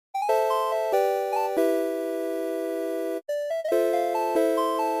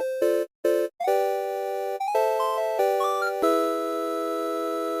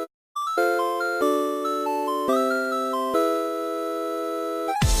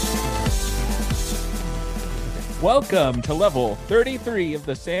Welcome to level 33 of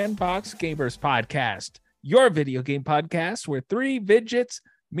the Sandbox Gamers podcast, your video game podcast where three vidgets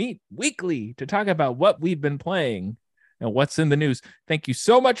meet weekly to talk about what we've been playing and what's in the news. Thank you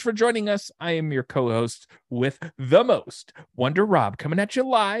so much for joining us. I am your co-host with the most, Wonder Rob, coming at you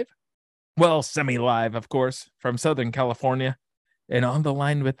live. Well, semi-live, of course, from Southern California. And on the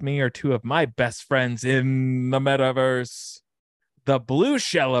line with me are two of my best friends in the metaverse, the blue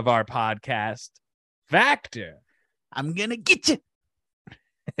shell of our podcast, Vactor. I'm gonna get you.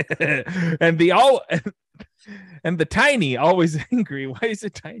 and the tiny, always angry. Why is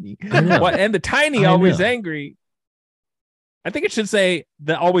it tiny? And the tiny, always angry. I think it should say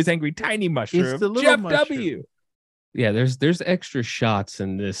the always angry tiny mushroom. It's the little Jeff mushroom. W. Yeah, there's extra shots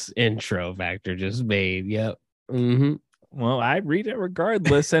in this intro Vactor just made. Yep. Mm-hmm. Well, I read it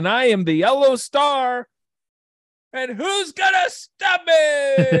regardless, and I am the yellow star. And who's gonna stop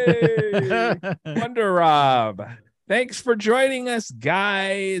me? Wonder Rob. Thanks for joining us,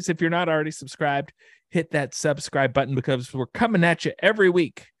 guys. If you're not already subscribed, hit that subscribe button because we're coming at you every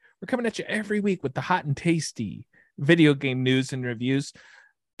week. We're coming at you every week with the hot and tasty video game news and reviews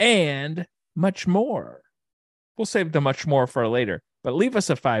and much more. We'll save the much more for later, but leave us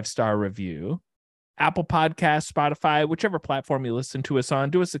a 5-star review. Apple Podcasts, Spotify, whichever platform you listen to us on,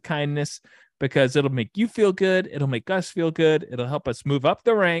 do us a kindness because it'll make you feel good. It'll make us feel good. It'll help us move up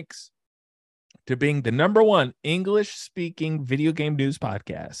the ranks to being the #1 English-speaking video game news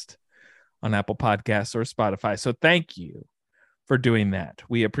podcast on Apple Podcasts or Spotify. So thank you for doing that.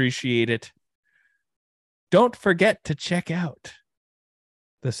 We appreciate it. Don't forget to check out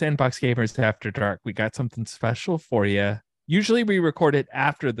the Sandbox Gamers After Dark. We got something special for you. Usually we record it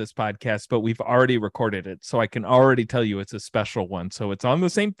after this podcast, but we've already recorded it. So I can already tell you it's a special one. So it's on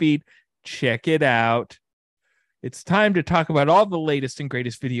the same feed. Check it out. It's time to talk about all the latest and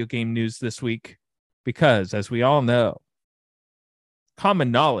greatest video game news this week. Because, as we all know,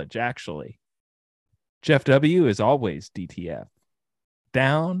 common knowledge, actually, Jeff W. is always DTF.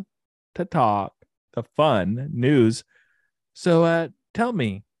 Down to talk the fun news. So tell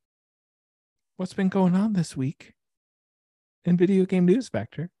me, what's been going on this week in video game news,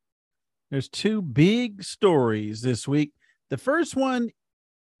 Vactor? There's two big stories this week. The first one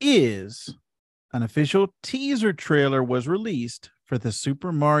is an official teaser trailer was released for the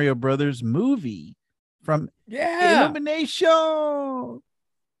Super Mario Brothers movie from Illumination.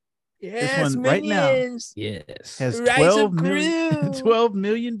 Yes, this one right now Yes. has Rise 12 of million, Gru. 12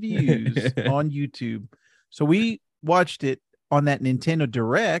 million views on YouTube. So we watched it on that Nintendo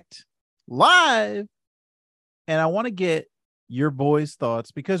Direct live. And I want to get your boys'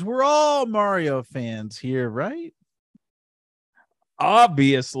 thoughts because we're all Mario fans here, right?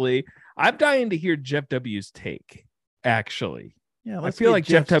 Obviously. I'm dying to hear Jeff W.'s take, actually. Yeah, I feel like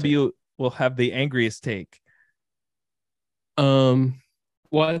Jeff W. will have the angriest take. Well,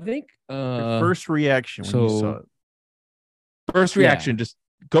 I think Your first reaction when you saw it. First reaction, just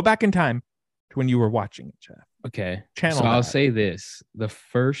go back in time to when you were watching it, Jeff. okay. Channel So I'll that. say this: I'm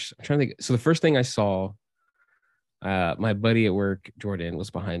trying to think. So the first thing I saw, my buddy at work, Jordan,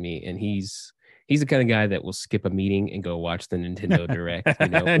 was behind me, and he's the kind of guy that will skip a meeting and go watch the Nintendo Direct. You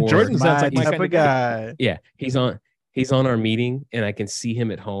know, And or- Jordan sounds like my type kind of of guy. guy. Yeah, he's on our meeting, and I can see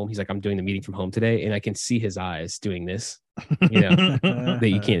him at home. He's like, I'm doing the meeting from home today, and I can see his eyes doing this. You know, that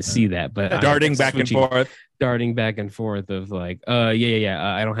you can't see that, but Darting back and forth. darting back and forth of like, I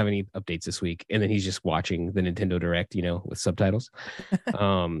don't have any updates this week, and then he's just watching the Nintendo Direct, you know, with subtitles.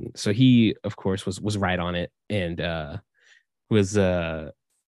 So he, of course, was right on it, and was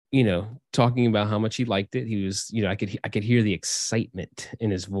you know, talking about how much he liked it. He was, you know, I could hear the excitement in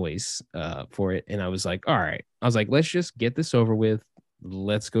his voice for it, and I was like, all right, let's just get this over with.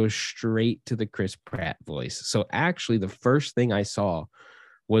 Let's go straight to the Chris Pratt voice. So actually, the first thing I saw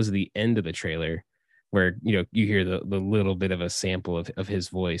was the end of the trailer, where you know you hear the little bit of a sample of his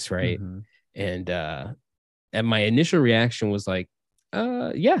voice, right? Mm-hmm. And my initial reaction was like,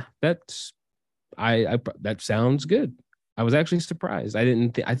 yeah, that sounds good. I was actually surprised.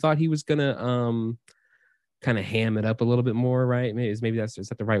 I thought he was gonna kind of ham it up a little bit more, right? Maybe is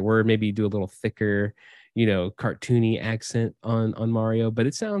that the right word? Maybe do a little thicker, you know, cartoony accent on Mario, but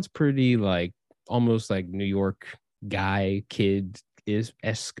it sounds pretty like almost like New York kid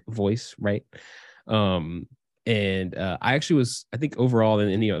esque voice, right? And I actually I think overall,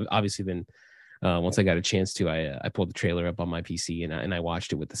 and you know, obviously then once I got a chance to, I pulled the trailer up on my PC and I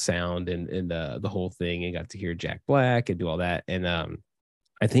watched it with the sound and the whole thing, and got to hear Jack Black and do all that. And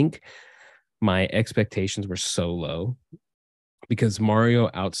I think my expectations were so low because Mario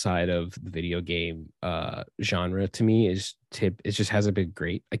outside of the video game genre to me it just hasn't been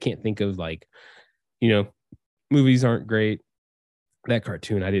great. I can't think of like, you know, Movies aren't great. That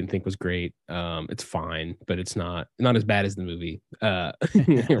cartoon I didn't think was great. It's fine, but it's not as bad as the movie.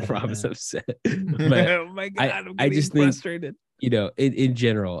 Rob is upset. But Oh my god, I'm I getting just think, frustrated. in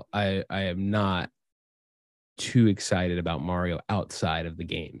general, I am not too excited about Mario outside of the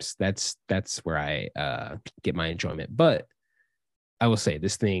games. That's where I get my enjoyment. But I will say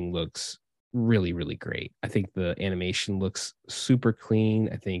this thing looks really, really great. I think the animation looks super clean.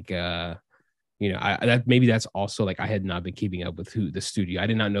 I think maybe that's also like I had not been keeping up with who the studio. I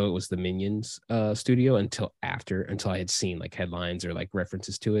did not know it was the Minions studio until I had seen like headlines or like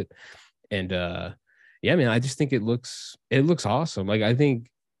references to it. And yeah, man, I just think it looks awesome. Like I think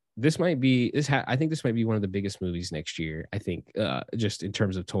this might be I think this might be one of the biggest movies next year. I think just in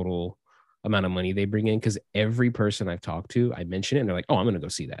terms of total amount of money they bring in, because every person I've talked to, I mention it and they're like, oh, I'm gonna go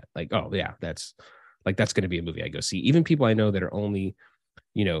see that. Like, oh yeah, that's gonna be a movie I go see. Even people I know that are only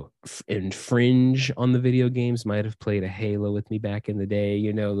in fringe on the video games, might have played a Halo with me back in the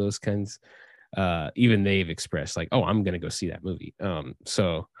day, those kinds, even they've expressed like, oh, I'm gonna go see that movie.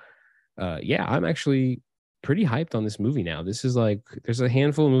 So yeah, I'm actually pretty hyped on this movie now. This is like, there's a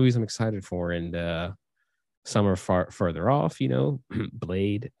handful of movies I'm excited for, and some are further off,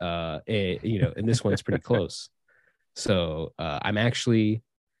 Blade, and this one's pretty close. So I'm actually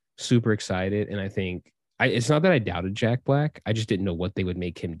super excited, and I think it's not that I doubted Jack Black. I just didn't know what they would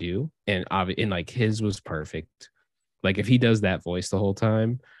make him do, and like his was perfect. Like if he does that voice the whole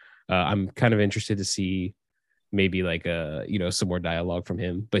time, I'm kind of interested to see maybe like some more dialogue from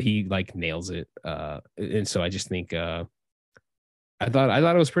him. But he like nails it, and so I just think I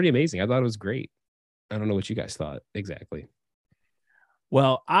thought it was pretty amazing. I thought it was great. I don't know what you guys thought exactly.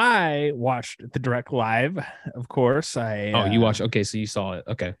 Well, I watched the direct live, of course. You watched? Okay, so you saw it.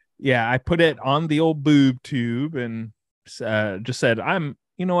 Okay. Yeah, I put it on the old boob tube and just said,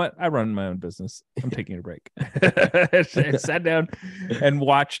 you know what? I run my own business. I'm taking a break. I sat down and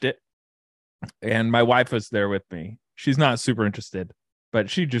watched it. And my wife was there with me. She's not super interested, but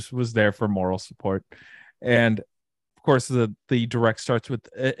she just was there for moral support. And of course, the direct starts with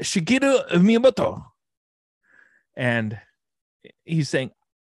Shigeru Miyamoto. And he's saying,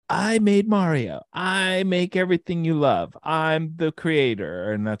 I made Mario. I make everything you love. I'm the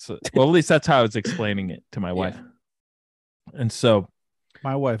creator. And at least that's how I was explaining it to my wife. And so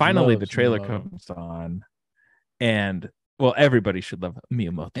my wife finally the trailer comes on, and well, everybody should love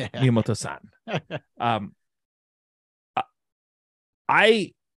Miyamoto. Miyamoto-san.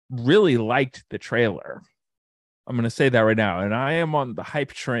 I really liked the trailer. I'm going to say that right now. And I am on the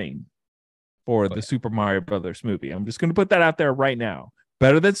hype train for the Super Mario Brothers movie. I'm just going to put that out there right now.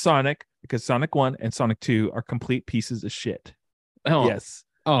 Better than Sonic, because Sonic 1 and Sonic 2 are complete pieces of shit. Oh, yes.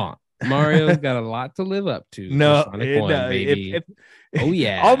 Oh, Mario's got a lot to live up to. No, Sonic 1, baby. Oh,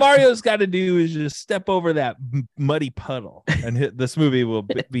 yeah. All Mario's got to do is just step over that muddy puddle, and this movie will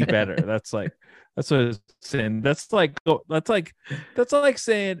be better. That's what I'm saying. That's like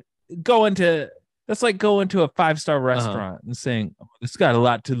saying going to a 5-star restaurant and saying, oh, this got a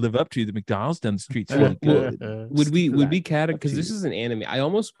lot to live up to. The McDonald's down the street's really good. Would we categorize, because this is an anime, I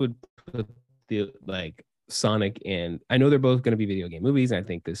almost would put the like Sonic, and I know they're both going to be video game movies, and I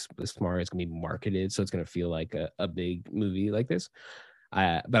think this Mario is going to be marketed, so it's going to feel like a big movie like this.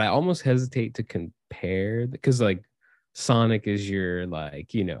 But I almost hesitate to compare, because like Sonic is your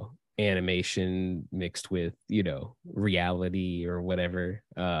like animation mixed with reality or whatever,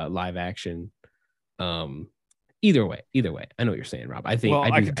 live action. Either way, I know what you're saying, Rob. I think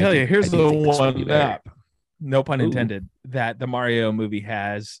I can tell you, here's the one up, no pun intended, that the Mario movie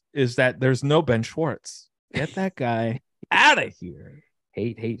has, is that there's no Ben Schwartz. Get that guy out of here.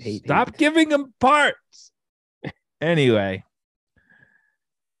 Hate. Stop giving him parts. Anyway,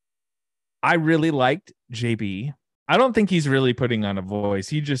 I really liked JB. I don't think he's really putting on a voice.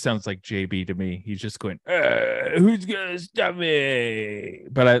 He just sounds like JB to me. He's just going, who's gonna stop me?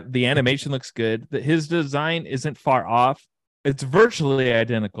 But the animation looks good. His design isn't far off. It's virtually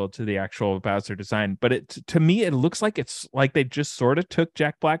identical to the actual Bowser design, but to me, it looks like it's like they just sort of took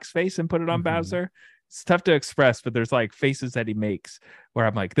Jack Black's face and put it on Bowser. It's tough to express, but there's like faces that he makes where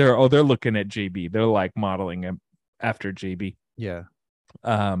I'm like, they're looking at JB. They're like modeling him after JB. Yeah.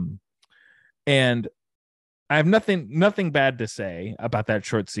 And I have nothing bad to say about that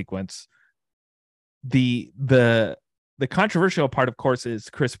short sequence. The controversial part, of course, is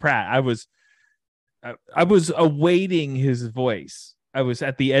Chris Pratt. I was awaiting his voice. I was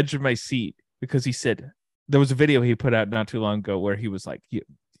at the edge of my seat because he said, there was a video he put out not too long ago where he was like,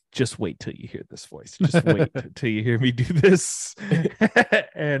 just wait till you hear this voice. Just wait till you hear me do this.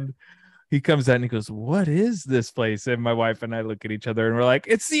 And he comes out and he goes, "What is this place?" And my wife and I look at each other and we're like,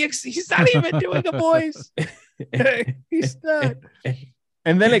 he's not even doing a voice. He's not.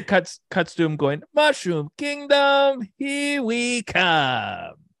 And then it cuts to him going, "Mushroom Kingdom, here we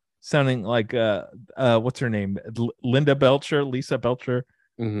come," sounding like what's her name, Lisa Belcher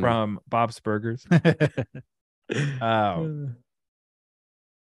from Bob's Burgers.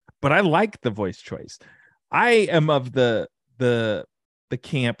 But I like the voice choice. I am of the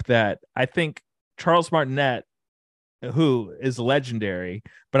camp that I think Charles Martinet, who is legendary,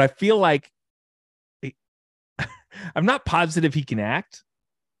 but I feel like I'm not positive he can act.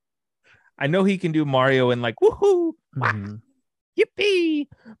 I know he can do Mario and like woohoo, yippee,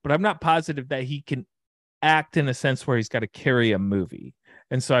 but I'm not positive that he can act in a sense where he's got to carry a movie.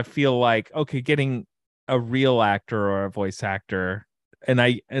 And so I feel like, okay, getting a real actor or a voice actor, and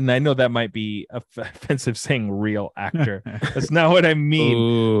I know that might be offensive saying real actor. That's not what I mean.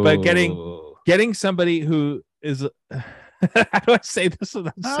 Ooh. But getting somebody who is how do I say this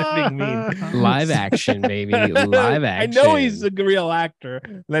without sounding mean? Live action, baby. Live action. I know he's a real actor,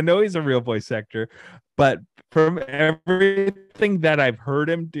 and I know he's a real voice actor, but from everything that I've heard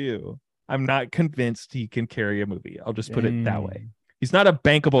him do, I'm not convinced he can carry a movie. I'll just put it that way. He's not a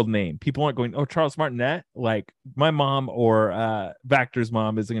bankable name. People aren't going, "Oh, Charles Martinet." Like my mom or Vactor's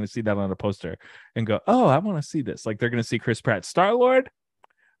mom isn't going to see that on a poster and go, "Oh, I want to see this." Like they're going to see Chris Pratt, Star-Lord.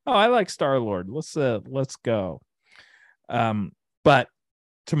 Oh, I like Star-Lord. Let's go. But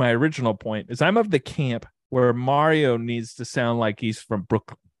to my original point is I'm of the camp where Mario needs to sound like he's from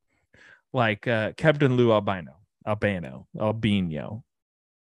Brooklyn, like Captain Lou Albino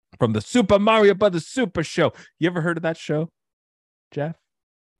from the Super Mario Brothers Super Show. You ever heard of that show, Jeff?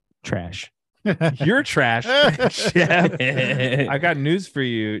 Trash. You're trash, Jeff. I got news for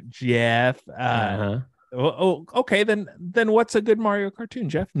you, Jeff. Okay, then what's a good Mario cartoon,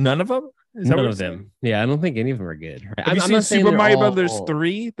 Jeff? None of them? None of them. Yeah, I don't think any of them are good. Have you seen Super Mario Brothers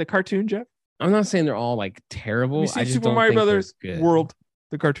 3, the cartoon, Jeff? I'm not saying they're all like terrible. Have you seen Super Mario Brothers World,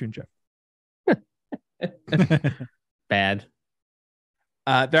 the cartoon, Jeff? Bad.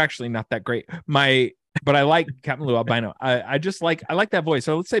 They're actually not that great. But I like Captain Lou Albino. I like that voice.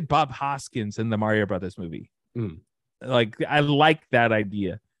 So let's say Bob Hoskins in the Mario Brothers movie. Like I like that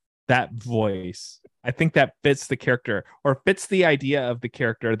idea, that voice. I think that fits the character, or fits the idea of the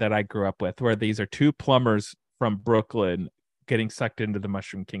character that I grew up with, where these are two plumbers from Brooklyn getting sucked into the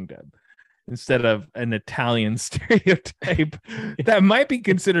Mushroom Kingdom instead of an Italian stereotype that might be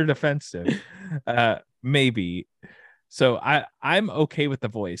considered offensive. Maybe. So I'm okay with the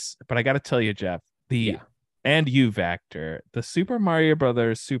voice, but I got to tell you, Jeff, and you, Vactor, the Super Mario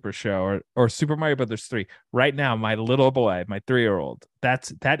Brothers Super Show or Super Mario Brothers 3. Right now, my little boy, my 3-year-old,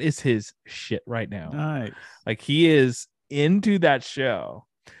 that is his shit right now. Nice. Like he is into that show.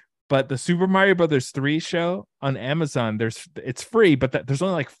 But the Super Mario Brothers 3 show on Amazon, it's free, but there's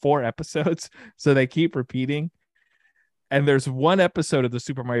only like 4 episodes, so they keep repeating. And there's one episode of the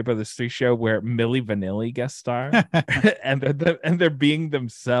Super Mario Brothers 3 show where Milli Vanilli guest star, and they're being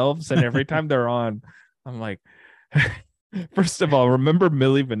themselves, and every time they're on, I'm like, first of all, remember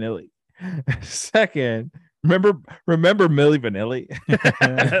Milli Vanilli. Second, remember Milli Vanilli.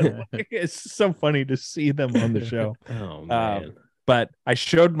 It's so funny to see them on the show. Oh man! But I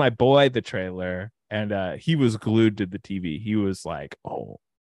showed my boy the trailer, and he was glued to the TV. He was like, "Oh,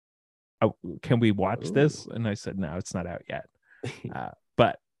 can we watch this?" And I said, "No, it's not out yet."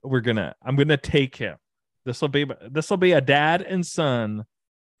 But I'm gonna take him. This will be a dad and son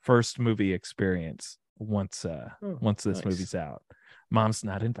first movie experience once this movie's out. Mom's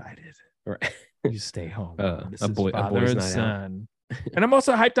not invited. Right. You stay home. This a is boy's father and son. And I'm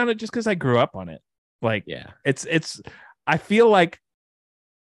also hyped on it just because I grew up on it. Like, yeah, it's. I feel like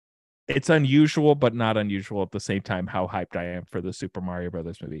it's unusual, but not unusual at the same time. How hyped I am for the Super Mario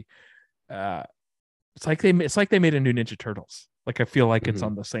Brothers movie. It's like they made a new Ninja Turtles. Like I feel like it's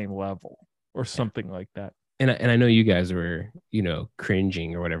on the same level or something like that. And I know you guys were,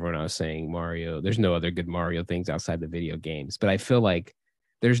 cringing or whatever when I was saying Mario. There's no other good Mario things outside the video games, but I feel like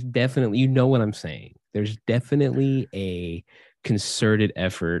there's definitely, what I'm saying. There's definitely a concerted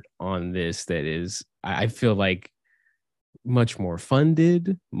effort on this that is, I feel like, much more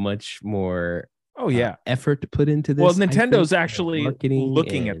funded, much more effort to put into this. Well, Nintendo's actually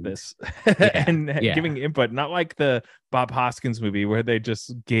looking at this and giving input, not like the Bob Hoskins movie where they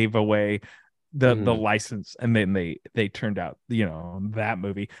just gave away the license and then they turned out that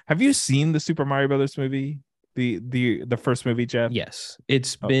movie. Have you seen the Super Mario Brothers movie, the first movie, Jeff? Yes,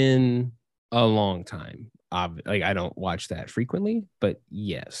 it's been a long time. Like I don't watch that frequently, but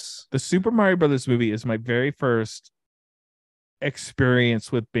yes, the Super Mario Brothers movie is my very first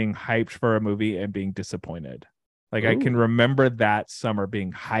experience with being hyped for a movie and being disappointed. Like I can Ooh. remember that summer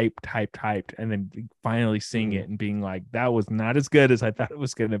being hyped, and then finally seeing it and being like, that was not as good as I thought it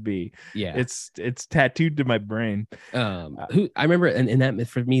was going to be. Yeah. It's tattooed to my brain. Who I remember, and that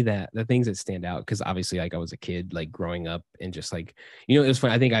for me, that the things that stand out, because obviously like I was a kid like growing up and just like, you know, it was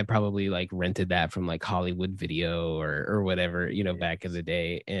fun. I think I probably like rented that from like Hollywood Video or whatever, you know, back in the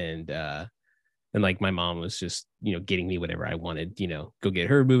day. And like my mom was just, you know, getting me whatever I wanted, you know, go get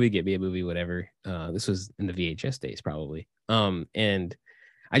her a movie, get me a movie, whatever. This was in the VHS days probably. And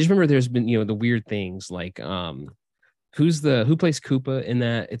I just remember there's been, you know, the weird things like who plays Koopa in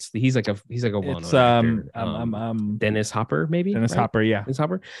that? He's like a well-known actor. Dennis Hopper, maybe. Dennis right? Hopper, yeah. Dennis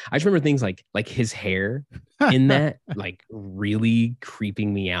Hopper. I just remember things like his hair in that, like really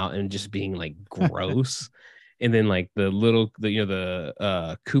creeping me out and just being like gross. And then like the Koopas,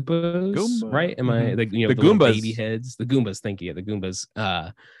 Goomba. right? Am I like, you know, The the little Goombas. baby heads, the Goombas? Thank you. Yeah, the Goombas.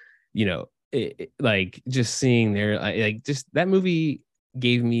 You know, like just seeing their like just that movie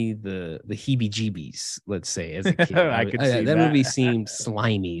gave me the heebie-jeebies, let's say, as a kid. I could see that that. movie seemed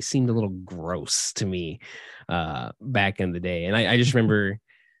slimy, seemed a little gross to me back in the day. And I just remember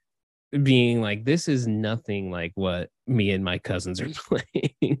being like, this is nothing like what me and my cousins are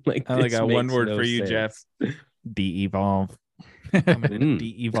playing. Like, I only this got one makes word no for you, sense. Jeff. De-evolve. I'm gonna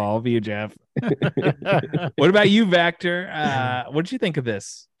de-evolve you, Jeff. What about you, Vactor? What did you think of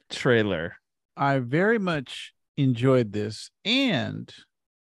this trailer? I very much enjoyed this, and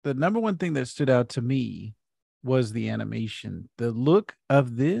the number one thing that stood out to me was the animation. The look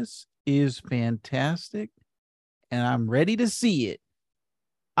of this is fantastic, and I'm ready to see it.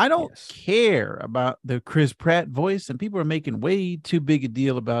 I don't Yes. care about the Chris Pratt voice, and people are making way too big a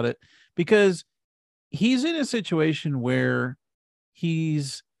deal about it because he's in a situation where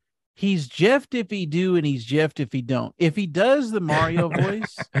he's Jeffed if he do, and he's Jeffed if he don't. If he does the Mario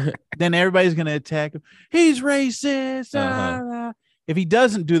voice, then everybody's going to attack him. He's racist. If he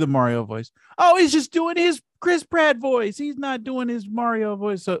doesn't do the Mario voice, oh, he's just doing his Chris Pratt voice. He's not doing his Mario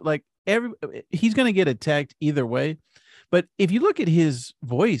voice. So like he's going to get attacked either way. But if you look at his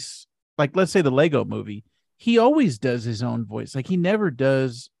voice, like let's say the Lego movie, he always does his own voice. Like he never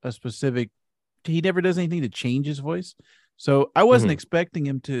does he never does anything to change his voice. So I wasn't expecting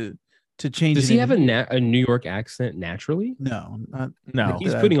him to change. Does he have a New York accent naturally? No.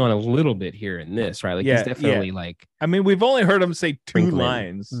 He's putting on a little bit here in this, right? Like he's definitely like. I mean, we've only heard him say 2 Sprinkling.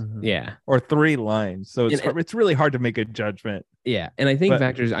 lines, Yeah, or 3 lines, so it's really hard to make a judgment. Yeah, and I think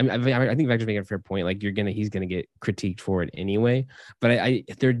Vactor's. I think Vactor's making a fair point. Like he's gonna get critiqued for it anyway. But I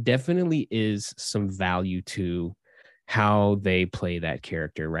there definitely is some value to how they play that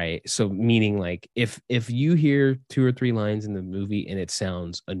character, right? So meaning like if you hear 2 or 3 lines in the movie and it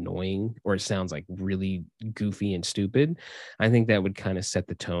sounds annoying or it sounds like really goofy and stupid, I think that would kind of set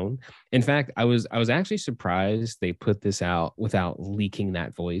the tone. In fact, I was actually surprised they put this out without leaking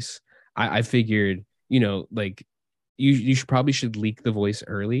that voice. I figured, you know, like you should leak the voice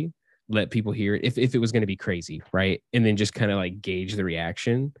early, let people hear it if it was going to be crazy, right? And then just kind of like gauge the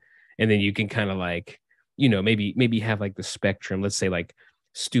reaction, and then you can kind of like, you know, maybe have like the spectrum, let's say like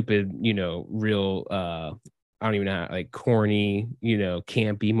stupid, you know, real I don't even know, like corny, you know,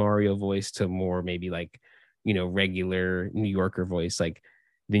 campy Mario voice to more maybe like, you know, regular New Yorker voice. Like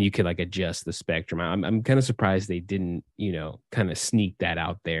then you could like adjust the spectrum. I'm kind of surprised they didn't, you know, kind of sneak that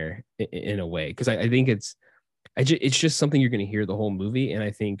out there in a way, because I think it's just something you're going to hear the whole movie, and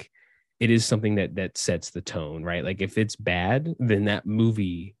I think it is something that sets the tone, right? Like if it's bad, then that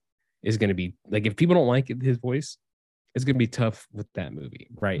movie is going to be like, if people don't like his voice, it's going to be tough with that movie,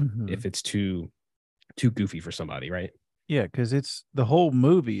 right? If it's too goofy for somebody, right? Yeah, because it's the whole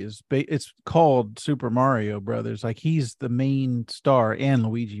movie it's called Super Mario Brothers. Like he's the main star and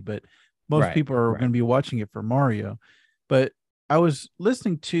Luigi, but most people are going to be watching it for Mario. But I was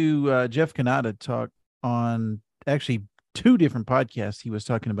listening to Jeff Kanata talk on actually 2 different podcasts. He was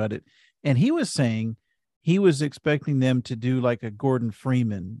talking about it, and he was saying he was expecting them to do like a Gordon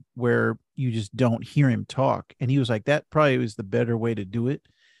Freeman where you just don't hear him talk. And he was like, that probably was the better way to do it.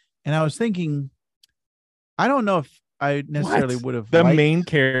 And I was thinking, I don't know if I necessarily would have the main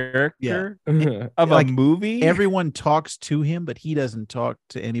character of like a movie. Everyone talks to him, but he doesn't talk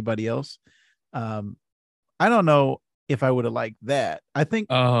to anybody else. I don't know if I would have liked that. I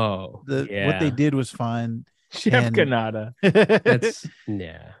think what they did was fine. Jeff Kanata. That's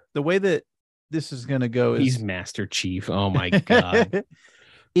the way that this is going to go is he's Master Chief. Oh my God.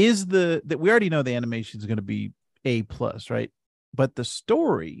 Is that we already know the animation is going to be A+, right? But the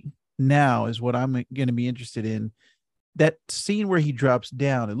story now is what I'm going to be interested in. that scene where he drops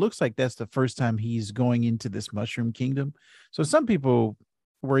down, it looks like that's the first time he's going into this mushroom kingdom. So some people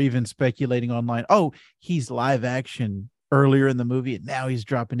were even speculating online, oh, he's live action earlier in the movie and now he's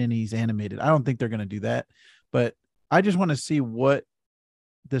dropping in and he's animated. I don't think they're going to do that, but I just want to see what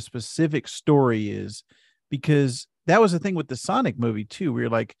the specific story is, because that was the thing with the Sonic movie too. We were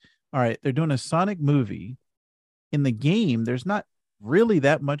like, all right, they're doing a Sonic movie. In the game, there's not really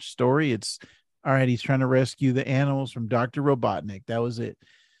that much story. It's all right, he's trying to rescue the animals from Dr. Robotnik. That was it.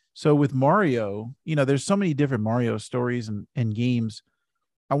 So with Mario, there's so many different Mario stories and games.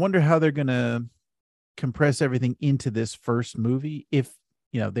 I wonder how they're going to compress everything into this first movie. If,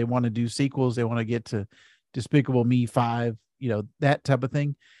 they want to do sequels, they want to get to Despicable Me 5, that type of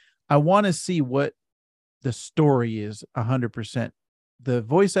thing. I want to see what the story is 100%. The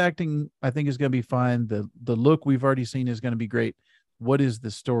voice acting, I think, is going to be fine. The look we've already seen is going to be great. What is the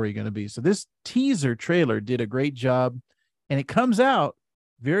story going to be? So this teaser trailer did a great job, and it comes out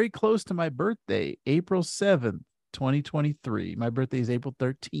very close to my birthday, April 7th, 2023. My birthday is April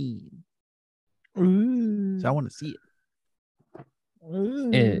 13th. So I want to see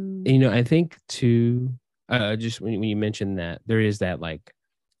it. And I think too, just when you mentioned that, there is that like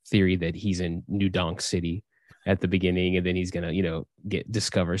theory that he's in New Donk City at the beginning, and then he's gonna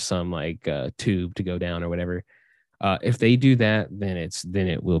discover some like tube to go down or whatever. If they do that, then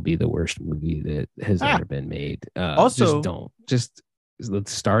it will be the worst movie that has ever been made. Also,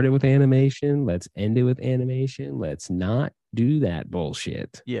 let's start it with animation. Let's end it with animation. Let's not do that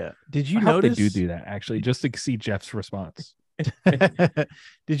bullshit. Yeah. Did you I hope notice they do that actually, just to see Jeff's response?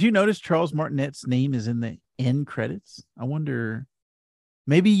 Did you notice Charles Martinet's name is in the end credits? I wonder,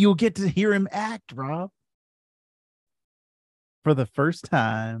 maybe you'll get to hear him act, Rob, for the first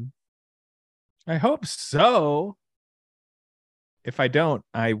time. I hope so. If I don't,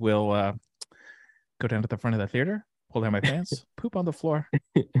 I will go down to the front of the theater, pull down my pants, poop on the floor.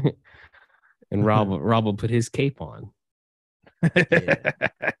 And Rob will put his cape on.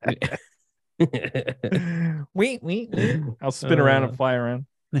 Wait. I'll spin around and fly around.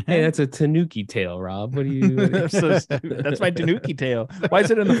 Hey, that's a Tanuki tail, Rob. What are you? That's so stupid. That's my Tanuki tail. Why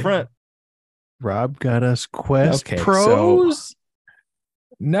is it in the front? Rob got us Quest Okay, Pros.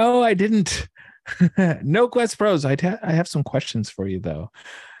 No, I didn't. No Quest Pros. I have some questions for you though.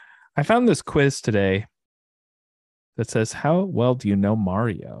 I found this quiz today that says, how well do you know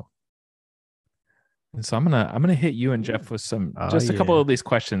Mario? And so I'm gonna hit you and Jeff with a couple of these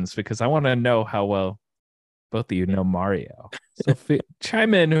questions, because I want to know how well both of you know Mario. So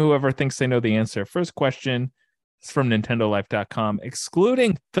chime in, whoever thinks they know the answer. First question is from NintendoLife.com.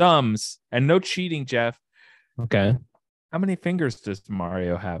 Excluding thumbs and no cheating, Jeff. Okay. How many fingers does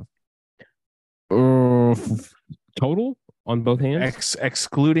Mario have? Total on both hands?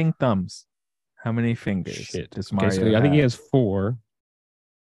 Excluding thumbs. How many fingers does Mario have? I think he has 4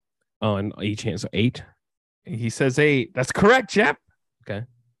 on each hand, so 8. He says 8. That's correct, Jeff. Okay.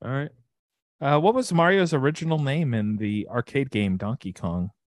 All right. What was Mario's original name in the arcade game Donkey Kong?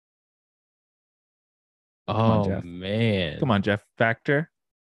 Man. Come on, Jeff. Vactor.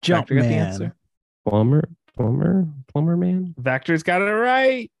 Jump Vactor got the Man. answer. Plumber Man. Vactor's got it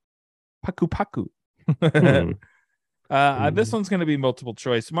right. Paku Paku. This one's going to be multiple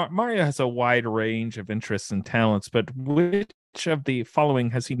choice. Mario has a wide range of interests and talents, but which of the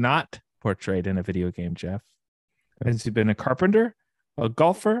following has he not portrayed in a video game, Jeff? Has he been a carpenter, a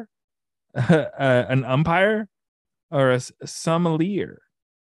golfer, an umpire, or a sommelier?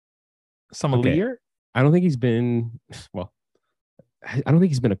 Sommelier? Okay. I don't think he's been. Well, I don't think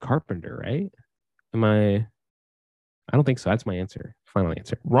he's been a carpenter, right? I don't think so. That's my answer. Final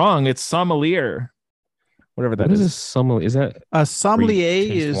answer. Wrong. It's sommelier. Whatever that What is. is a sommelier? Is that A sommelier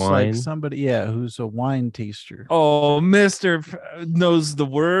taste is wine? like somebody, who's a wine taster. Oh, Mr. knows the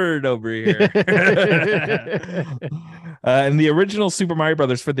word over here. In the original Super Mario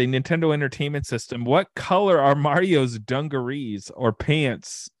Brothers for the Nintendo Entertainment System, what color are Mario's dungarees or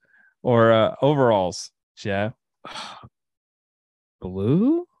pants or overalls, Jeff?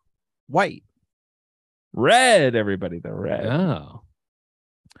 blue? White. Red, everybody. The red. Oh.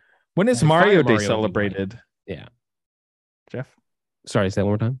 When is I Mario find Day Mario would be celebrated? Yeah. Jeff? Sorry, say that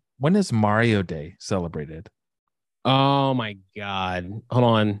one more time. When is Mario Day celebrated? Oh my God. Hold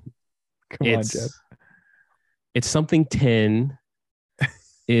on. Come on, Jeff. It's something 10.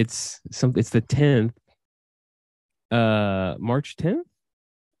 It's the 10th. March 10th?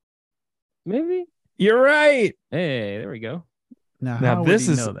 Maybe? You're right. Hey, there we go. Now Now how this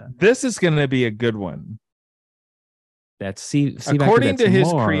would he is know that? this is going to be a good one. That's see According to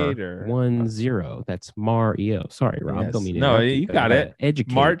his Mar creator. 10. That's Mario. Sorry, Rob. Yes. Don't mean to No, interrupt you but I got gotta it.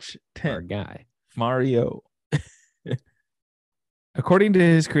 Educate March our 10th. guy. Mario. According to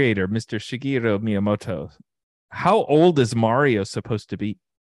his creator, Mr. Shigeru Miyamoto, how old is Mario supposed to be?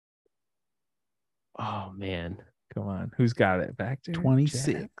 Oh man, Come on, who's got it? Back to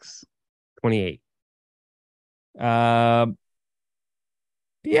 26. 28.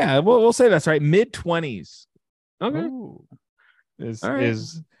 Yeah, we'll say that's right. Mid-20s Okay. Ooh. is All right.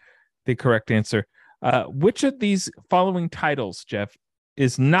 is the correct answer. Which of these following titles, Jeff,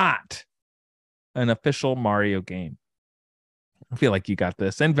 is not an official Mario game? I feel like you got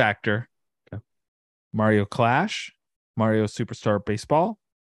this. And Vector. Okay. Mario Clash, Mario Superstar Baseball,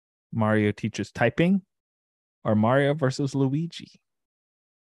 Mario Teaches Typing, or Mario versus Luigi?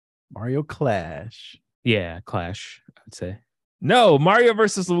 Mario Clash. Yeah, Clash, I would say. No, Mario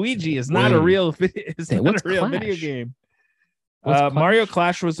versus Luigi is not a Wait. real is Hey, not what's a real video Clash? game. What's Mario Clash?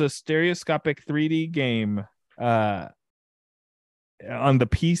 Clash was a stereoscopic 3D game on the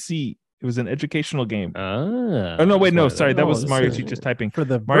PC. It was an educational game. Ah. Oh no, wait, that's no, why sorry, that Oh, was this Mario is- Teaches Typing. For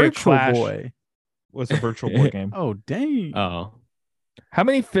the Mario Virtual Clash. Boy. Was a virtual board game. Oh, dang. Oh. How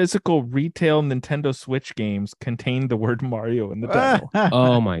many physical retail Nintendo Switch games contain the word Mario in the title?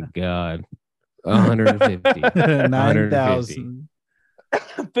 Oh my God. 150. 9,000.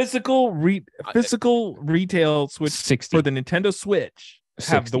 physical retail Switch 60. for the Nintendo Switch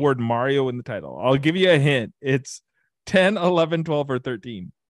have 60. the word Mario in the title. I'll give you a hint. It's 10, 11, 12, or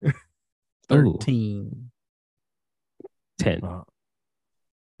 13. 13. 10.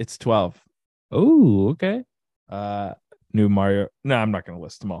 It's 12. Oh, okay. New Mario. No, I'm not going to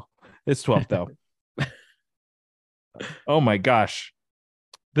list them all. It's 12 though. Oh my gosh.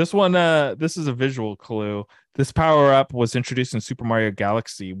 This one, this is a visual clue. This power up was introduced in Super Mario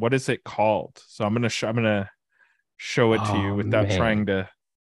Galaxy. What is it called? So I'm gonna show it to you Oh, without man. trying to.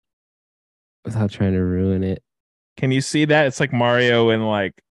 Without trying to ruin it. Can you see that? It's like Mario and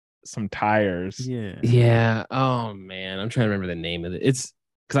like some tires. Yeah. Yeah. Oh man, I'm trying to remember the name of it. It's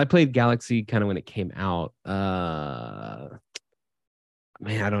because I played Galaxy kind of when it came out. Man,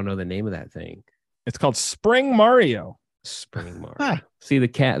 I don't know the name of that thing. It's called Spring Mario. Spring Mario. Huh. See, the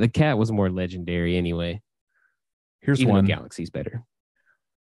cat was more legendary anyway. Here's Even one. though Galaxy's better.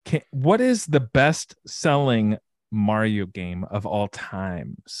 What is the best selling Mario game of all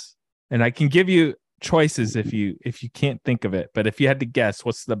times? And I can give you choices if you can't think of it. But if you had to guess,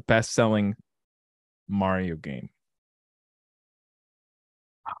 what's the best selling Mario game?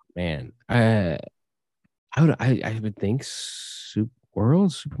 Man, I would think Super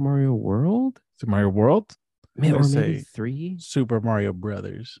Mario World. Super Mario World? Man, gonna or maybe say 3. Super Mario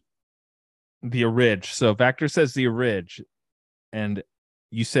Brothers. The Orig. So Vector says the Orig. And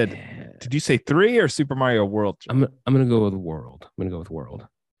you said, Yeah. did you say 3 or Super Mario World? I'm gonna go with World.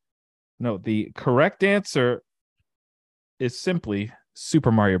 No, the correct answer is simply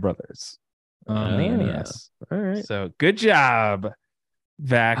Super Mario Brothers on the Ah. NES. All right. So good job,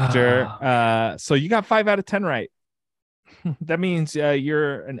 Vector. So you got 5 out of 10 right. That means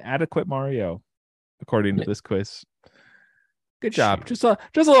you're an adequate Mario, according to this quiz. Good job. Just a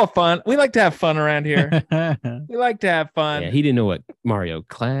little fun. We like to have fun around here. We like to have fun. Yeah, he didn't know what Mario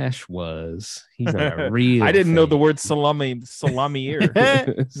Clash was. He's not a real. I didn't know the fan. word salami ear.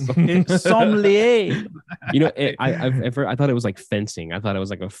 Sommelier. You know, I thought it was like fencing. I thought it was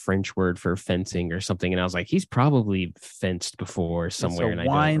like a French word for fencing or something, and I was like, he's probably fenced before somewhere, It's and a I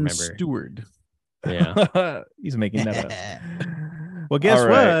don't wine remember. steward. Yeah. He's making that up. Well, guess All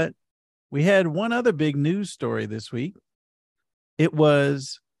right. what? We had one other big news story this week. It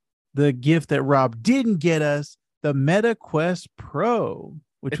was the gift that Rob didn't get us, the Meta Quest Pro,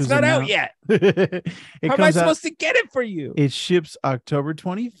 which It's was not out announced- yet. it How am I comes out. supposed to get it for you? It ships October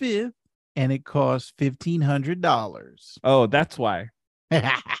 25th, and it costs $1,500. Oh, that's why.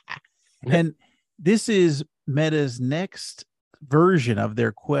 And this is Meta's next version of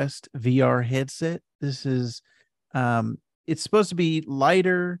their Quest VR headset. This is it's supposed to be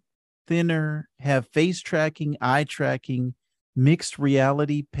lighter, thinner, have face tracking, eye tracking, mixed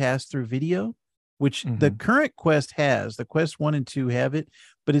reality pass-through video, which the current Quest has. The Quest 1 and 2 have it,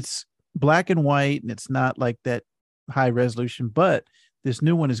 but it's black and white and it's not like that high resolution. But this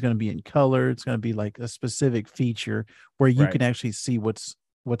new one is going to be in color. It's going to be like a specific feature where you Right. can actually see what's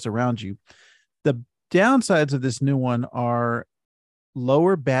around you. The downsides of this new one are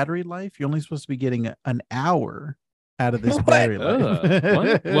lower battery life. You're only supposed to be getting an hour out of this What? battery life.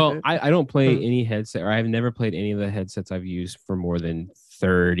 What? Well, I don't play any headset, or I've never played any of the headsets I've used for more than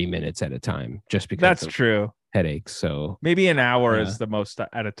 30 minutes at a time, just because That's of- true. headaches. So maybe an hour Yeah. is the most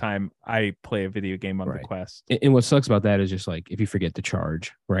at a time I play a video game on the Right. Quest. and what sucks about that is just like if you forget to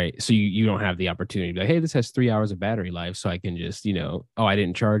charge, right? So you don't have the opportunity to be like, hey, this has 3 hours of battery life, so I can just, oh, I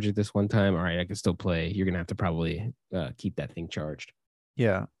didn't charge it this one time. All right, I can still play. You're gonna have to probably keep that thing charged.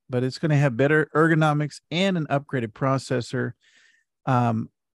 Yeah, but it's going to have better ergonomics and an upgraded processor.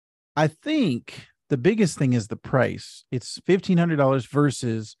 I think the biggest thing is the price. It's $1,500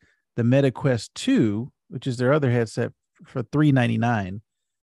 versus the Meta Quest 2, which is their other headset, for $399.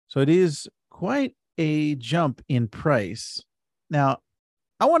 So it is quite a jump in price. Now,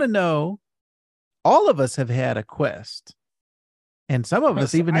 I want to know, all of us have had a Quest, and some of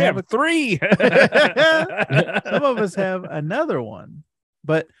us even I have have 3. some of us have another one.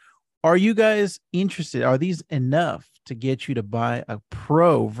 But are you guys interested? Are these enough to get you to buy a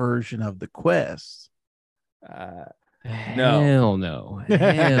pro version of the Quest? Hell no. Hell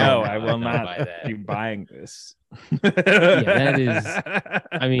No, I will I'm not buy that. be buying this. that is-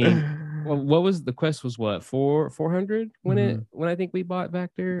 I mean, Well, what was the Quest? Was what, 400 when I think we bought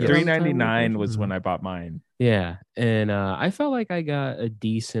back there? Yes. around the time we $399 purchased? was when I bought mine. Yeah, and I felt like I got a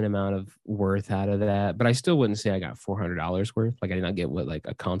decent amount of worth out of that, but I still wouldn't say I got $400 worth. Like I did not get what like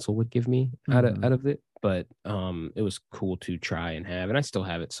a console would give me out of it, but it was cool to try and have, and I still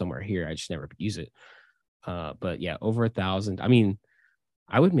have it somewhere here. I just never use it. But yeah, over 1,000. I mean,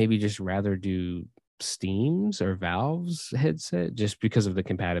 I would maybe just rather do Steam's or Valve's headset just because of the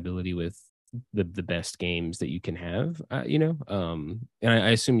compatibility with the best games that you can have, and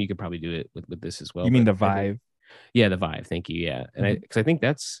I assume you could probably do it with this as well. You mean the but I think- Vive? Yeah, the Vive. Thank you. Yeah, and because I think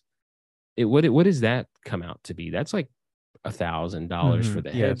that's it. What does that come out to be? That's like $1,000 for the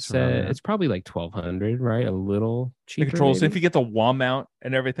Yeah, it's headset. around that. It's probably like 1,200, right? A little The cheaper. controls. If maybe? you get the wall mount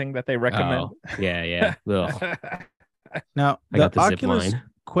and everything that they recommend. Oh, yeah. Ugh, Now, I the got the zip Oculus line.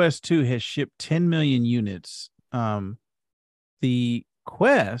 Quest 2 has shipped 10 million units. The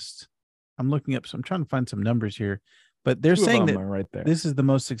Quest, I'm looking up, so I'm trying to find some numbers here, but they're 2 of saying them that are right there. this is the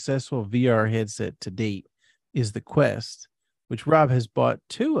most successful VR headset to date, is the Quest, which Rob has bought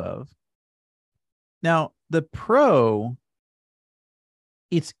 2 of. Now, the Pro,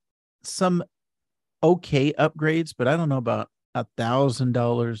 it's some okay upgrades, but I don't know about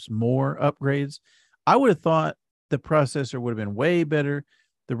 $1,000 more upgrades. I would have thought the processor would have been way better.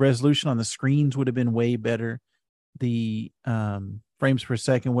 The resolution on the screens would have been way better. The frames per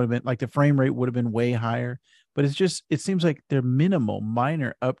second would have been, like, the frame rate would have been way higher. But it seems like they're minimal,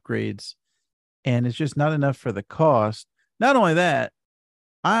 minor upgrades, and it's just not enough for the cost. Not only that,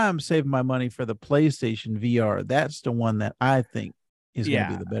 I'm saving my money for the PlayStation VR. That's the one that I think is going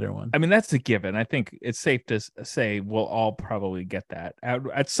to be the better one. I mean, that's a given. I think it's safe to say we'll all probably get that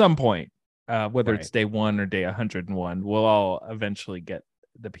at some point, whether it's day 1 or day 101. We'll all eventually get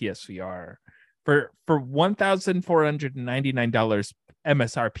the PSVR for $1,499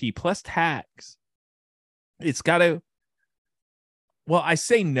 MSRP plus tax. It's got to. Well, I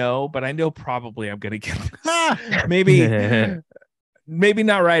say no, but I know probably I'm going to get this. Maybe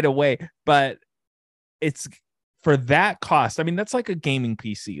not right away, but it's for that cost. I mean, that's like a gaming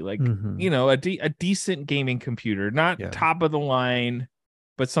PC, like a decent gaming computer, not top of the line,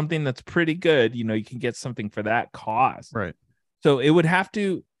 but something that's pretty good. You can get something for that cost, right? So it would have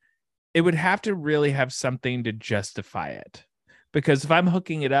to really have something to justify it, because if I'm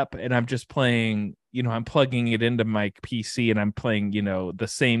hooking it up and I'm just playing, I'm plugging it into my PC and I'm playing, the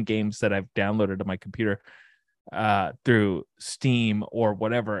same games that I've downloaded to my computer through Steam or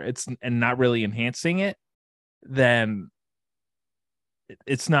whatever, and not really enhancing it, then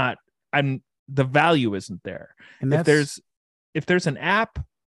it's not. The value isn't there. And if there's an app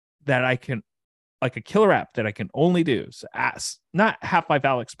that I can, like a killer app that I can only do, so not Half-Life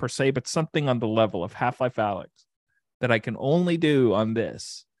Alyx per se, but something on the level of Half-Life Alyx that I can only do on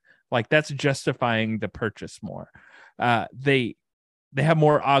this, like, that's justifying the purchase more. They have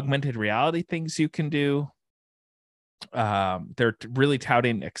more augmented reality things you can do. They're really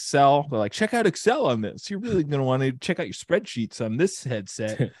touting Excel. They're like, check out Excel on this. You're really going to want to check out your spreadsheets on this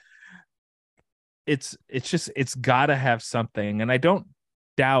headset. It's got to have something. And I don't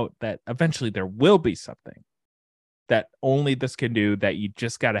doubt that eventually there will be something that only this can do, that you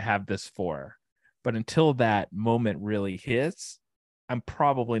just got to have this for. But until that moment really hits, I'm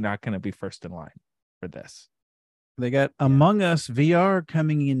probably not going to be first in line for this. They got Among Us VR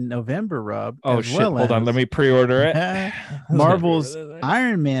coming in November, Rob. Oh, shit. Hold on. Let me pre-order it. Marvel's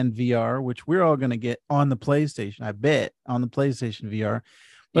Iron Man VR, which we're all going to get on the PlayStation, I bet, on the PlayStation VR.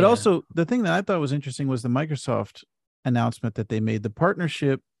 But also, the thing that I thought was interesting was the Microsoft announcement that they made, the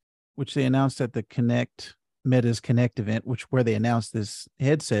partnership, which they announced at the Meta's Connect event, where they announced this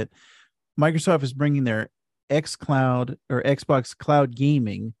headset. Microsoft is bringing their xCloud or Xbox Cloud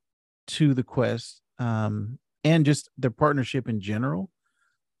Gaming to the Quest, and just their partnership in general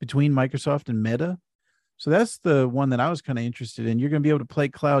between Microsoft and Meta. So that's the one that I was kind of interested in. You're going to be able to play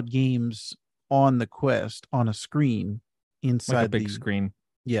cloud games on the Quest on a screen inside like a big the screen.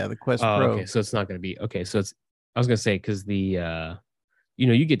 Yeah, the Quest Oh, Pro. okay. So it's not going to be okay. So it's, I was going to say, because the,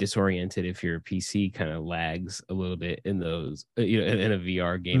 you get disoriented if your PC kind of lags a little bit in those, in a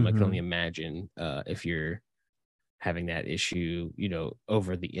VR game. I can only imagine if you're having that issue,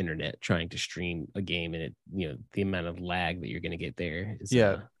 over the internet trying to stream a game, and the amount of lag that you're going to get there is,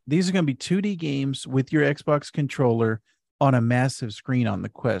 these are going to be 2D games with your Xbox controller on a massive screen on the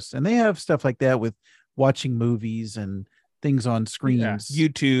Quest. And they have stuff like that with watching movies and things on screens.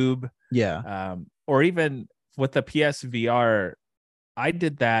 YouTube. Yeah. Or even with the PSVR, I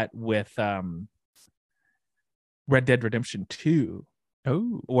did that with Red Dead Redemption 2.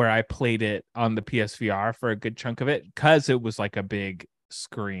 Oh, where I played it on the PSVR for a good chunk of it because it was like a big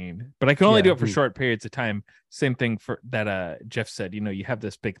screen, but I can only do it for short periods of time. Same thing for that. Jeff said, you have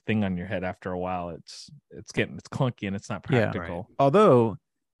this big thing on your head. After a while, it's clunky and it's not practical. Yeah, right. Although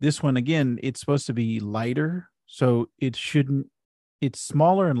this one, again, it's supposed to be lighter, so it's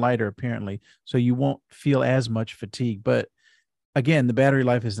smaller and lighter apparently, so you won't feel as much fatigue. But again, the battery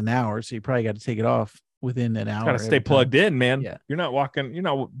life is an hour, so you probably got to take it off within an hour. Got to stay plugged in, man. Yeah. You're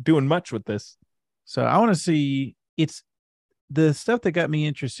not doing much with this. So I want to see, it's the stuff that got me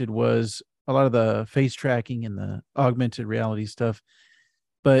interested was a lot of the face tracking and the augmented reality stuff.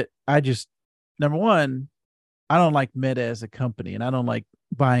 But number one, I don't like Meta as a company, and I don't like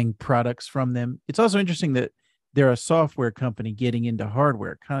buying products from them. It's also interesting that they're a software company getting into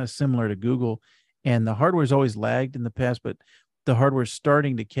hardware, kind of similar to Google. And the hardware's always lagged in the past, but the hardware's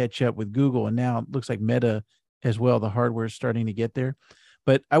starting to catch up with Google, and now it looks like Meta as well. The hardware is starting to get there.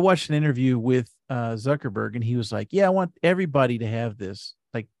 But I watched an interview with Zuckerberg, and he was like, "Yeah, I want everybody to have this.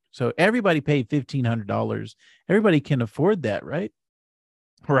 Like, so everybody paid $1,500. Everybody can afford that, right?"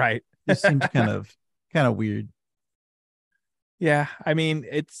 Right. This seems kind of weird. Yeah, I mean,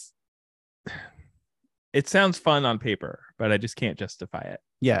 it sounds fun on paper, but I just can't justify it.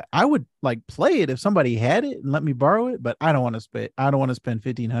 Yeah, I would like play it if somebody had it and let me borrow it, but I don't want to spend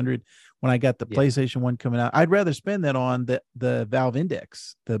 $1,500 when I got the PlayStation 1 coming out. I'd rather spend that on the Valve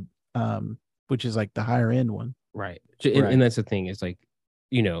Index, which is like the higher end one. Right. And that's the thing, is like,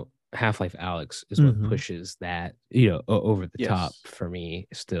 Half-Life Alyx is what pushes that, over the top for me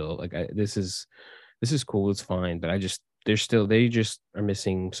still. Like this is cool, it's fine, but they just are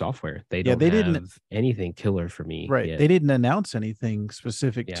missing software. They didn't have anything killer for me. Right. Yet. They didn't announce anything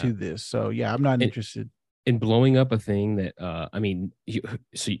specific to this. So I'm not interested. In blowing up a thing that so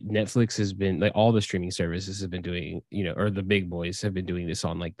Netflix has been, like, all the streaming services have been doing, or the big boys have been doing this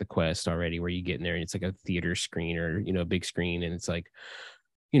on like the Quest already, where you get in there and it's like a theater screen or a big screen, and it's like,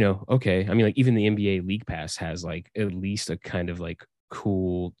 okay. I mean, like, even the NBA League Pass has like at least a kind of like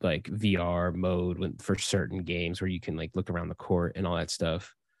cool like VR mode for certain games where you can like look around the court and all that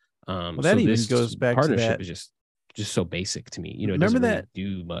stuff. Well, that even goes back to partnership that. is just so basic to me. It Remember doesn't that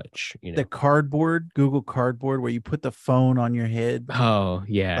really do much. The cardboard, Google Cardboard, where you put the phone on your head. Oh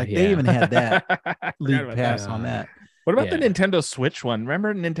yeah, like they even had that League Pass on that. What about the Nintendo Switch one?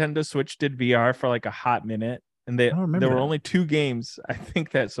 Remember Nintendo Switch did VR for like a hot minute, and there were only 2 games I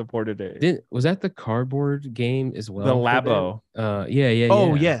think that supported it. Was that the cardboard game as well? The Labo. Yeah.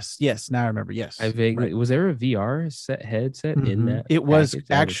 Oh yes. Now I remember. Yes, I vaguely was there a VR headset in that? It was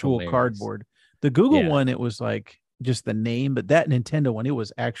actual cardboard. The Google one, it was like just the name, but that Nintendo one, it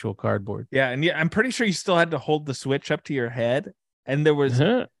was actual cardboard. Yeah, and I'm pretty sure you still had to hold the Switch up to your head, and there was.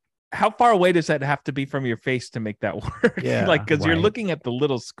 How far away does that have to be from your face to make that work? Yeah, like, because you're looking at the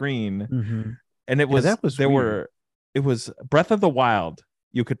little screen, and it was it was Breath of the Wild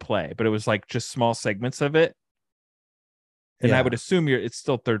you could play, but it was like just small segments of it. And I would assume it's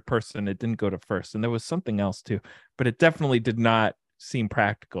still third person. It didn't go to first, and there was something else too, but it definitely did not seem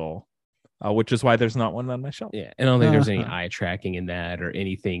practical. Which is why there's not one on my shelf. Yeah, and I don't think there's any eye tracking in that or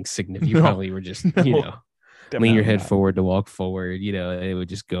anything significant. You probably were just, lean your head forward to walk forward. It would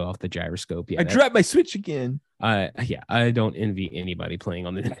just go off the gyroscope. Yeah, I dropped my Switch again. I don't envy anybody playing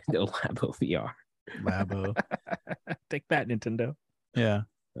on the Nintendo Labo VR. Labo, take that, Nintendo. Yeah.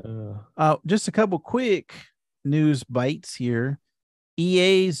 Just a couple quick news bites here.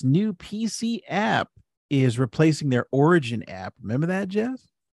 EA's new PC app is replacing their Origin app. Remember that, Jeff?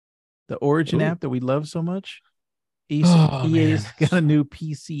 The Origin app that we love so much. EA's got a new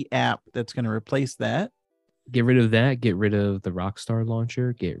PC app that's going to replace that. Get rid of that. Get rid of the Rockstar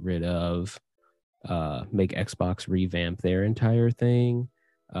launcher. Get rid of make Xbox revamp their entire thing.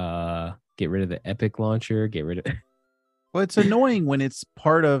 Get get rid of the Epic launcher, get rid of. Well, it's annoying when it's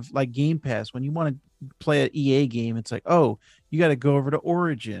part of like Game Pass. When you want to play an EA game, it's like, oh, you got to go over to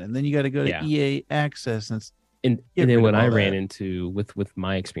Origin, and then you got to go to EA Access, and then what I ran into with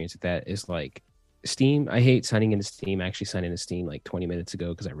my experience with that is like Steam. I hate signing into Steam. I actually signed into Steam like 20 minutes ago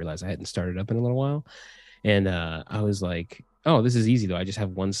because I realized I hadn't started up in a little while, and I was like, oh, this is easy though. I just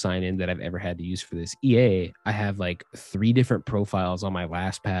have one sign in that I've ever had to use for this. EA, I have like 3 different profiles on my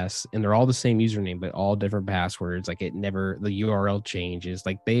LastPass, and they're all the same username, but all different passwords. Like the URL changes.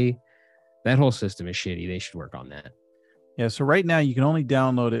 Like that whole system is shitty. They should work on that. Yeah. So right now you can only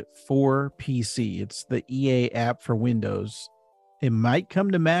download it for PC. It's the EA app for Windows. It might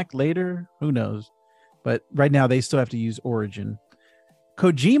come to Mac later. Who knows? But right now they still have to use Origin.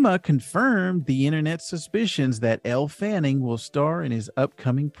 Kojima confirmed the internet's suspicions that Elle Fanning will star in his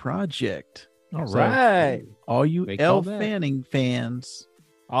upcoming project. All right. All you Elle Fanning fans.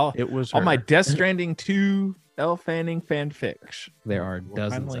 It was all my Death Stranding 2 Elle Fanning fanfics. There are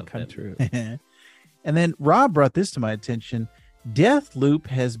dozens of them. True. And then Rob brought this to my attention. Deathloop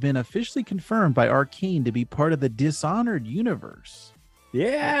has been officially confirmed by Arcane to be part of the Dishonored universe.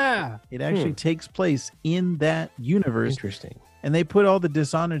 Yeah. It actually takes place in that universe. Interesting. And they put all the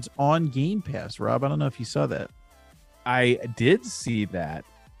Dishonoreds on Game Pass. Rob, I don't know if you saw that. I did see that.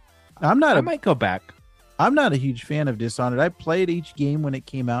 I might go back. I'm not a huge fan of Dishonored. I played each game when it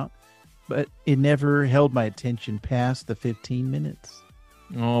came out, but it never held my attention past the 15 minutes.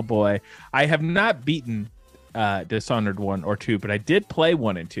 Oh boy. I have not beaten Dishonored 1 or 2, but I did play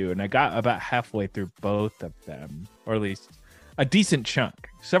 1 and 2, and I got about halfway through both of them, or at least a decent chunk,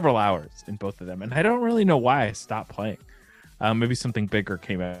 several hours in both of them. And I don't really know why I stopped playing. Maybe something bigger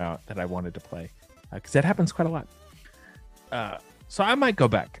came out that I wanted to play, because that happens quite a lot. So I might go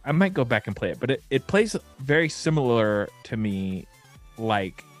back. I might go back and play it, but it plays very similar to me,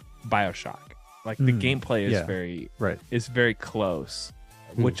 like BioShock. Like the gameplay is very close,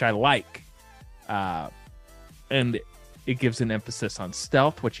 which I like, and it gives an emphasis on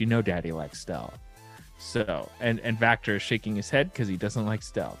stealth, which Daddy likes stealth. So and Vactor is shaking his head because he doesn't like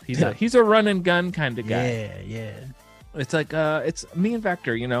stealth. He's a run and gun kind of guy. Yeah. It's like it's me and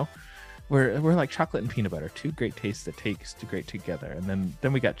Vactor, we're like chocolate and peanut butter, 2 great tastes that taste great together. And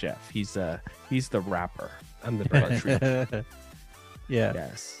then we got Jeff. He's the rapper. I'm the bread. Yeah.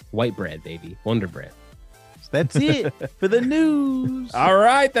 Yes. White bread, baby. Wonder bread. So that's it for the news. All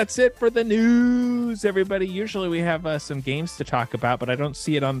right, that's it for the news, everybody. Usually we have some games to talk about, but I don't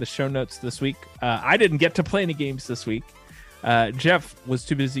see it on the show notes this week. I didn't get to play any games this week. Jeff was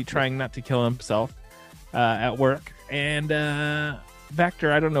too busy trying not to kill himself at work. And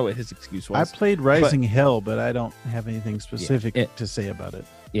Vactor, I don't know what his excuse was. I played Rising Hell, but I don't have anything specific to say about it.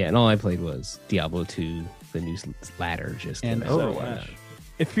 Yeah, and all I played was Diablo 2, the new ladder, and Overwatch.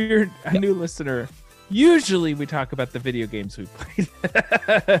 If you're a new listener, usually we talk about the video games we played.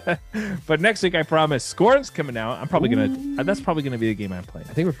 But next week, I promise, Scorn's coming out. I'm probably that's probably gonna be the game I'm playing.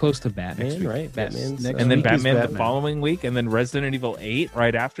 I think we're close to Batman, right? Batman, and then Batman the following week, and then Resident Evil 8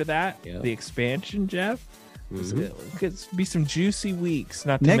 right after that. Yep. The expansion, Jeff. It could be some juicy weeks,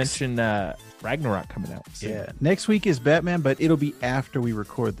 not to mention Ragnarok coming out soon. Yeah, next week is Batman, but it'll be after we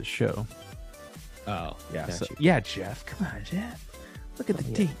record the show. Oh, yeah. Jeff. Come on, Jeff. Look at the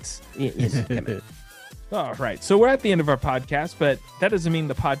dates. Yeah. All right. So we're at the end of our podcast, but that doesn't mean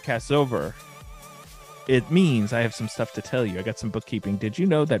the podcast's over. It means I have some stuff to tell you. I got some bookkeeping. Did you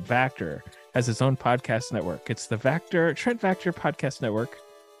know that Vactor has his own podcast network? It's the Trent Vactor Podcast Network,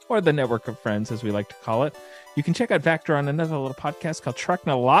 or the Network of Friends, as we like to call it. You can check out Vactor on another little podcast called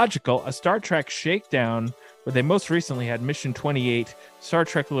Treknological, a Star Trek shakedown, where they most recently had Mission 28, Star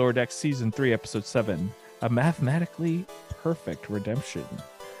Trek Lower Decks Season 3, Episode 7, a mathematically perfect redemption.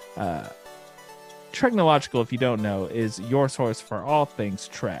 Treknological, if you don't know, is your source for all things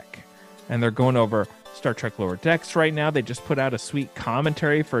Trek. And they're going over Star Trek Lower Decks right now. They just put out a sweet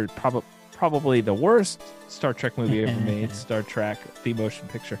commentary for probably the worst Star Trek movie ever made, Star Trek, the motion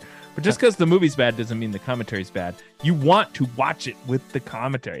picture. But just because the movie's bad doesn't mean the commentary's bad. You want to watch it with the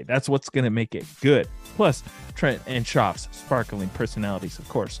commentary. That's what's going to make it good. Plus, Trent and Shoff's sparkling personalities, of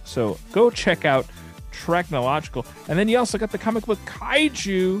course. So go check out Treknological. And then you also got the comic book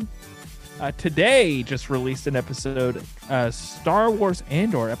Kaiju. Today just released an episode, Star Wars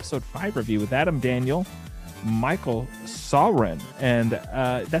Andor Episode 5 review with Adam Daniel, Michael Sauron, and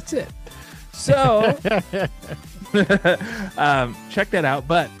that's it. So check that out.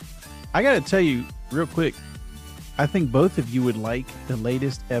 But I gotta tell you real quick, I think both of you would like the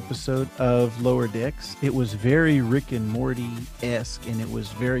latest episode of Lower Decks. It was very Rick and Morty-esque, and it was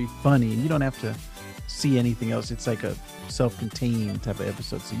very funny, and you don't have to see anything else. It's like a self-contained type of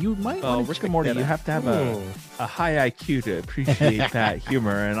episode. So you might. Well, wanna Rick check and Morty, that you out. have to have a high IQ to appreciate that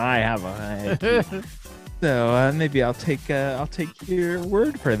humor, and I have a high IQ. So maybe I'll take your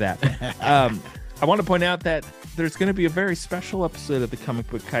word for that. I want to point out that there's going to be a very special episode of the Comic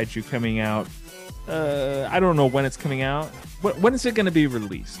Book Kaiju coming out. I don't know when it's coming out. When is it going to be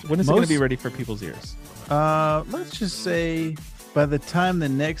released? When is it going to be ready for people's ears? Let's just say by the time the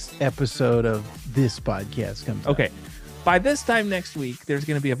next episode of this podcast comes out. Okay. By this time next week, there's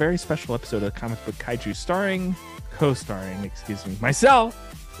going to be a very special episode of Comic Book Kaiju co-starring,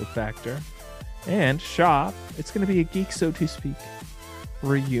 myself with Factor and Shaw. It's going to be a Geek So to Speak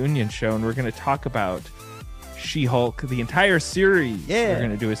reunion show, and we're going to talk about She-Hulk, the entire series. Yeah. We're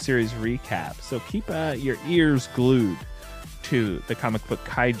going to do a series recap. So keep your ears glued to the Comic Book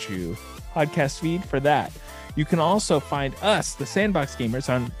Kaiju podcast feed for that. You can also find us, the Sandbox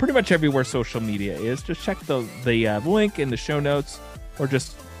Gamers, on pretty much everywhere social media is. Just check the link in the show notes, or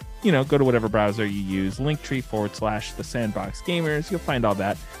just, go to whatever browser you use, linktree/the Sandbox Gamers. You'll find all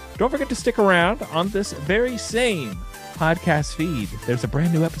that. Don't forget to stick around on this very same podcast feed. There's a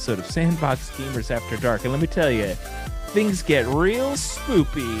brand new episode of Sandbox Gamers After Dark. And let me tell you, things get real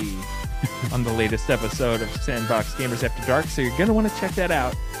spoopy on the latest episode of Sandbox Gamers After Dark. So you're going to want to check that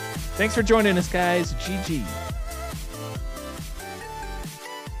out. Thanks for joining us, guys. GG.